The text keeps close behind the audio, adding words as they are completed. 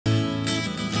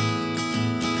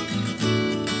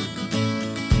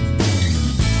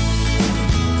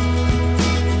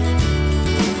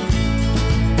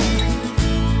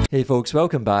Hey folks,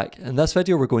 welcome back. In this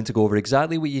video we're going to go over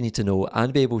exactly what you need to know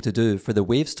and be able to do for the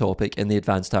waves topic in the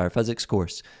Advanced Higher Physics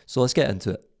course. So let's get into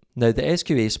it. Now the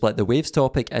SQA split the waves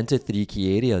topic into three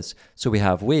key areas. So we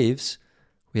have waves,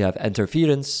 we have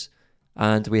interference,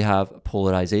 and we have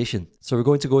polarization. So we're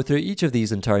going to go through each of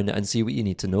these in turn and see what you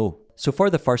need to know. So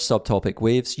for the first subtopic,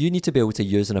 waves, you need to be able to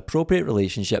use an appropriate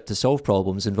relationship to solve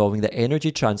problems involving the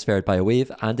energy transferred by a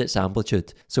wave and its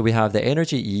amplitude. So we have the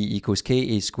energy E equals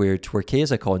Ka squared, where K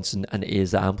is a constant and A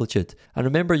is the amplitude. And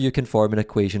remember, you can form an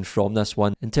equation from this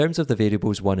one in terms of the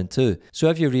variables 1 and 2. So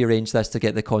if you rearrange this to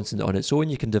get the constant on its own,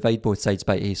 you can divide both sides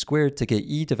by A squared to get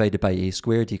E divided by A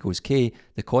squared equals K,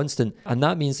 the constant. And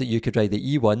that means that you could write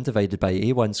the E1 divided by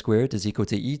A1 squared is equal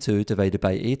to E2 divided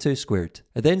by A2 squared.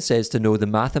 It then says to know the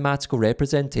mathematical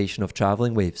representation of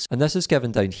travelling waves, and this is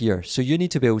given down here, so you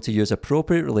need to be able to use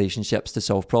appropriate relationships to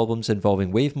solve problems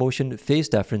involving wave motion, phase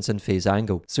difference and phase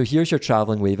angle. So here's your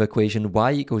travelling wave equation: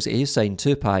 y equals a sine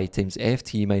 2 pi times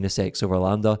ft minus x over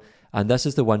lambda, and this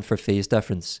is the one for phase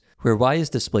difference, where y is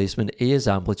displacement, a is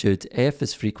amplitude, f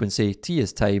is frequency, t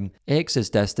is time, x is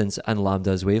distance, and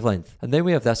lambda is wavelength. And then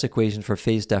we have this equation for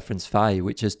phase difference phi,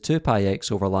 which is 2 pi x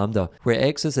over lambda, where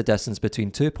x is the distance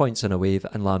between 2 points on a wave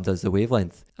and lambda is the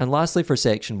wavelength. And lastly, for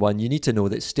section 1, you need to know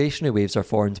that stationary waves are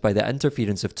formed by the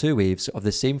interference of two waves of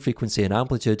the same frequency and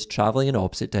amplitude travelling in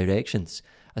opposite directions.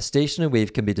 A stationary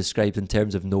wave can be described in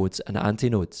terms of nodes and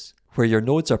antinodes, where your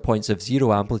nodes are points of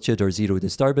zero amplitude or zero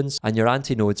disturbance, and your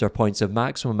antinodes are points of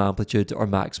maximum amplitude or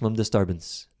maximum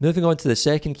disturbance. Moving on to the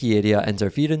second key area,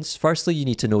 interference. Firstly, you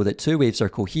need to know that two waves are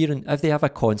coherent if they have a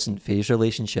constant phase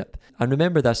relationship. And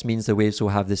remember, this means the waves will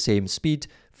have the same speed,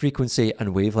 frequency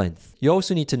and wavelength. You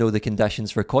also need to know the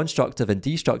conditions for constructive and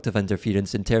destructive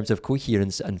interference in terms of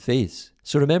coherence and phase.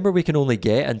 So remember, we can only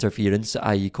get interference,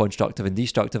 i.e. constructive and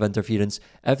destructive interference,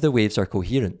 if the waves are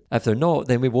coherent. If they're not,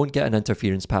 then we won't get an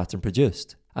interference pattern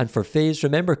produced. And for phase,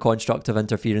 remember, constructive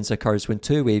interference occurs when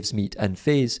two waves meet in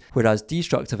phase, whereas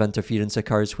destructive interference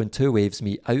occurs when two waves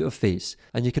meet out of phase.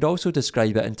 And you could also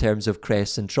describe it in terms of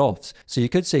crests and troughs. So you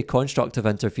could say constructive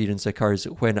interference occurs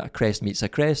when a crest meets a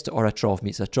crest or a trough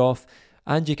meets a trough.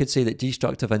 And you could say that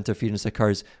destructive interference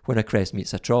occurs when a crest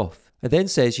meets a trough. It then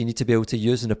says you need to be able to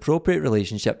use an appropriate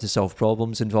relationship to solve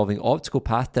problems involving optical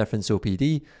path difference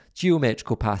OPD,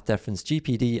 geometrical path difference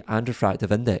GPD, and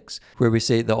refractive index, where we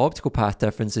say the optical path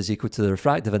difference is equal to the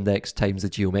refractive index times the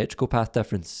geometrical path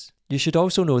difference. You should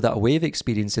also know that a wave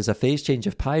experiences a phase change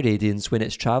of pi radians when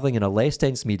it's travelling in a less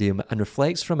dense medium and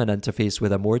reflects from an interface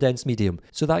with a more dense medium,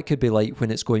 so that could be light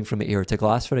when it's going from air to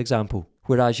glass, for example.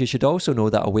 Whereas you should also know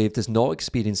that a wave does not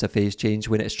experience a phase change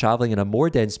when it's travelling in a more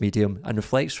dense medium and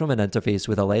reflects from an interface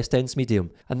with a less dense medium,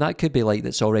 and that could be light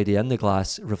that's already in the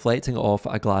glass, reflecting off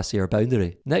a glass-air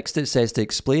boundary. Next, it says to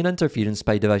explain interference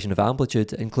by division of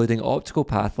amplitude, including optical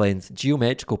path length,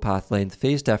 geometrical path length,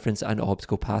 phase difference, and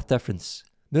optical path difference.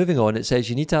 Moving on, it says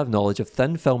you need to have knowledge of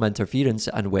thin film interference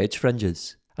and wedge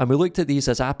fringes. And we looked at these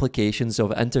as applications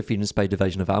of interference by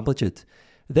division of amplitude.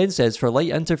 It then says for light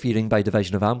interfering by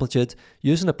division of amplitude,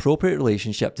 use an appropriate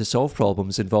relationship to solve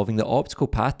problems involving the optical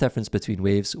path difference between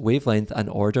waves, wavelength, and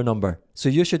order number. So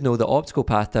you should know the optical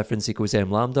path difference equals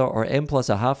m lambda, or m plus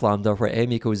a half lambda, where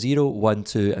m equals 0, 1,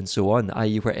 2, and so on,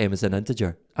 i.e. where m is an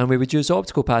integer. And we would use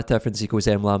optical path difference equals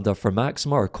m lambda for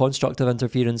maxima or constructive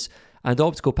interference, and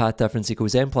optical path difference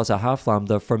equals m plus a half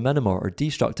lambda for minima or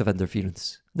destructive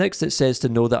interference. Next, it says to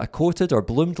know that a coated or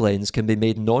bloomed lens can be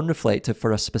made non-reflective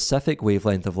for a specific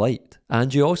wavelength of light.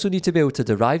 And you also need to be able to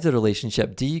derive the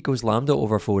relationship d equals lambda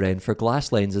over 4n for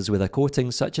glass lenses with a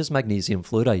coating such as magnesium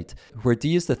fluoride, where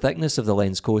d is the thickness of the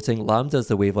lens coating, lambda is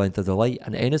the wavelength of the light,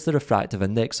 and n is the refractive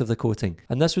index of the coating.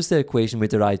 And this was the equation we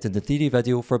derived in the theory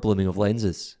video for blooming of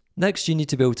lenses. Next, you need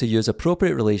to be able to use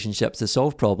appropriate relationships to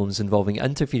solve problems involving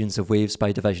interference of waves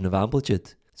by division of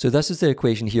amplitude. So this is the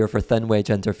equation here for thin wedge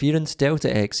interference: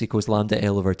 delta x equals lambda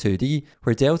L over 2d,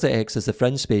 where delta x is the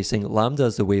fringe spacing, lambda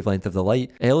is the wavelength of the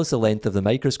light, L is the length of the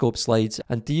microscope slides,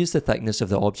 and d is the thickness of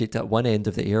the object at one end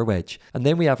of the air wedge. And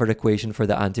then we have our equation for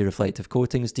the anti-reflective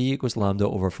coatings: d equals lambda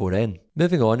over 4n.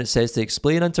 Moving on, it says to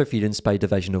explain interference by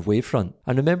division of wavefront.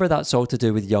 And remember, that's all to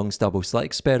do with Young's double slit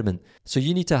experiment. So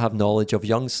you need to have knowledge of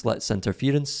Young's slits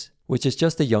interference, which is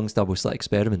just the Young's double slit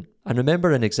experiment. And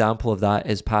remember, an example of that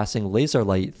is passing laser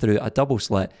light through a double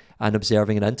slit and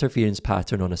observing an interference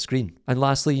pattern on a screen. And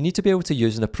lastly, you need to be able to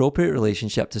use an appropriate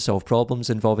relationship to solve problems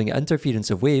involving interference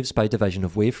of waves by division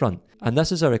of wavefront. And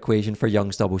this is our equation for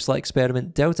Young's double slit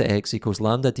experiment: delta x equals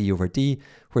lambda d over d,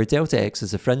 where delta x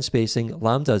is the fringe spacing,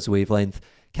 lambda is wavelength,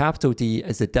 capital D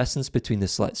is the distance between the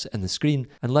slits in the screen,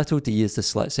 and little d is the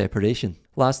slit separation.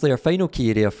 Lastly, our final key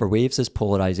area for waves is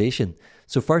polarization.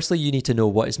 So firstly, you need to know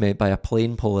what is meant by a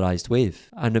plane polarized wave.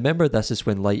 And remember, this is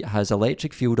when light has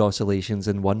electric field oscillations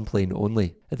in one plane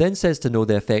only. It then says to know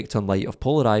the effect on light of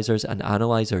polarizers and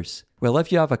analyzers. Well,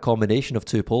 if you have a combination of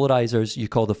two polarizers, you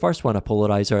call the first one a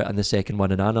polarizer and the second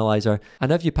one an analyzer.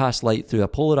 And if you pass light through a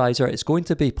polarizer, it's going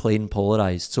to be plane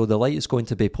polarized. So the light is going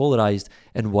to be polarized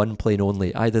in one plane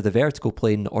only, either the vertical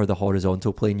plane or the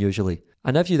horizontal plane usually.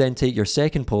 And if you then take your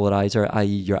second polarizer, i.e.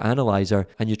 your analyzer,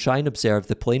 and you try and observe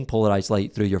the plane polarized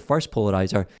light through your first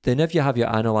polarizer, then if you have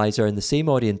your analyzer in the same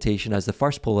orientation as the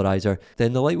first polarizer,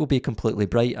 then the light will be completely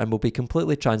bright and will be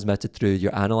completely transmitted through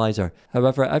your analyzer.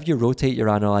 However, if you rotate your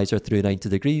analyzer through 90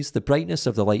 degrees, the brightness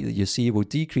of the light that you see will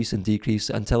decrease and decrease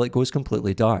until it goes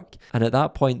completely dark. And at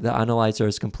that point, the analyzer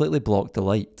has completely blocked the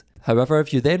light. However,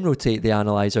 if you then rotate the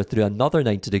analyzer through another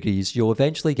 90 degrees, you'll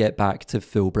eventually get back to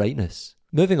full brightness.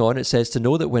 Moving on, it says to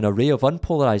know that when a ray of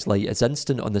unpolarized light is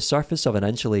instant on the surface of an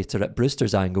insulator at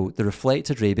Brewster's angle, the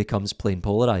reflected ray becomes plane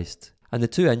polarized. And the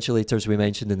two insulators we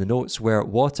mentioned in the notes were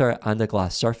water and a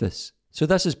glass surface. So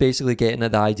this is basically getting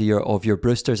at the idea of your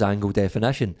Brewster's angle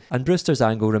definition. And Brewster's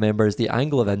angle, remember, is the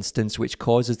angle of incidence which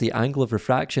causes the angle of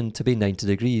refraction to be 90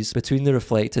 degrees between the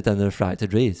reflected and the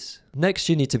refracted rays. Next,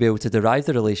 you need to be able to derive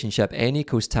the relationship n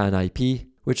equals tan IP,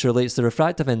 which relates the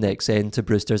refractive index n to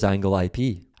Brewster's angle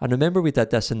IP. And remember, we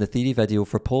did this in the theory video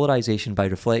for polarization by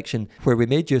reflection, where we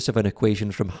made use of an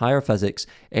equation from higher physics,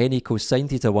 n equals sin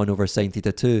theta 1 over sin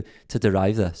theta 2, to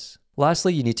derive this.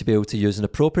 Lastly, you need to be able to use an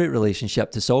appropriate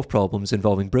relationship to solve problems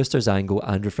involving Brewster's angle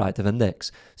and refractive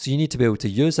index. So you need to be able to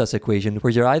use this equation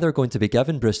where you're either going to be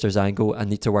given Brewster's angle and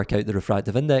need to work out the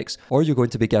refractive index, or you're going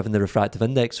to be given the refractive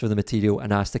index for the material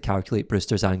and asked to calculate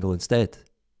Brewster's angle instead.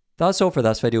 That's all for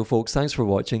this video, folks. Thanks for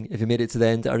watching. If you made it to the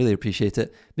end, I really appreciate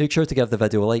it. Make sure to give the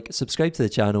video a like, subscribe to the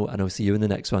channel, and I'll see you in the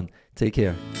next one. Take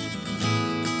care.